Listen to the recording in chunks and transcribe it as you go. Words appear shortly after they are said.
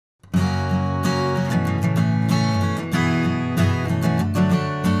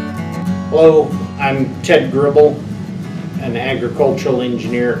Hello, I'm Ted Gribble, an agricultural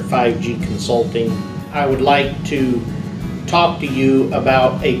engineer at 5G Consulting. I would like to talk to you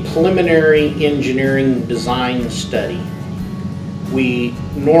about a preliminary engineering design study. We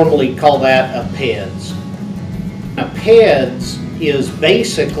normally call that a PEDS. A PEDS is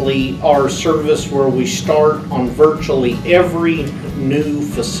basically our service where we start on virtually every new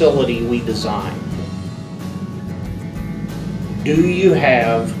facility we design. Do you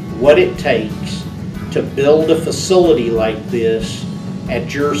have what it takes to build a facility like this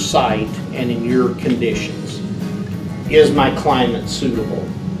at your site and in your conditions? Is my climate suitable?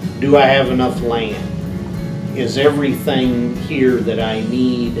 Do I have enough land? Is everything here that I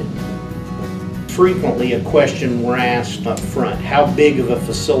need? Frequently a question we're asked up front: how big of a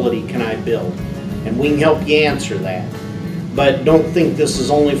facility can I build? And we can help you answer that. But don't think this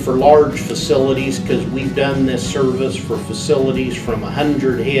is only for large facilities, because we've done this service for facilities from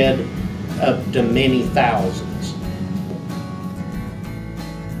 100 head up to many thousands.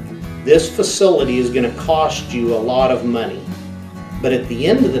 This facility is going to cost you a lot of money. But at the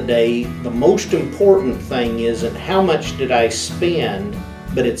end of the day, the most important thing isn't how much did I spend,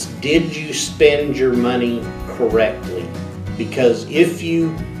 but it's did you spend your money correctly? Because if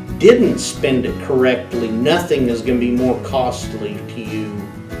you didn't spend it correctly, nothing is going to be more costly to you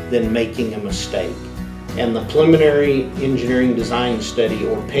than making a mistake. And the preliminary engineering design study,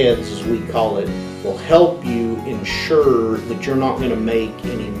 or PEDS as we call it, will help you ensure that you're not going to make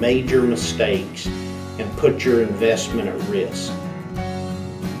any major mistakes and put your investment at risk.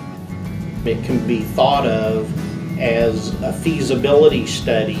 It can be thought of as a feasibility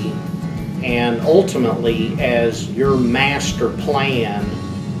study and ultimately as your master plan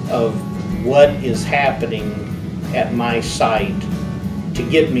of what is happening at my site to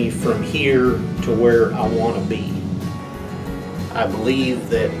get me from here to where I want to be. I believe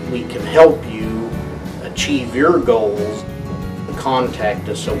that we can help you achieve your goals. Contact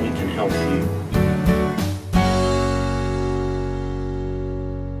us so we can help you.